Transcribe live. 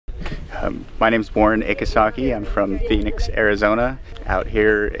My name's Warren Ikesaki. I'm from Phoenix, Arizona. Out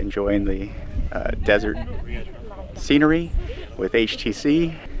here enjoying the desert scenery with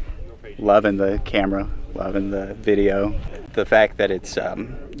HTC. Loving the camera, loving the video. The fact that it's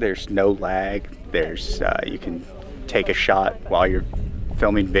there's no lag. There's you can take a shot while you're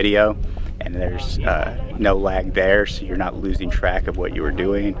filming video, and there's no lag there, so you're not losing track of what you were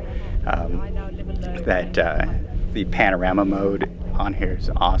doing. The panorama mode on here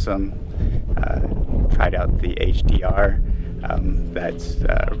is awesome. Tried out the HDR. That's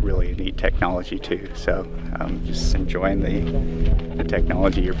really a neat technology too. So just enjoying the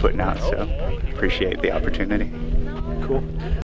technology you're putting out. So appreciate the opportunity. Cool.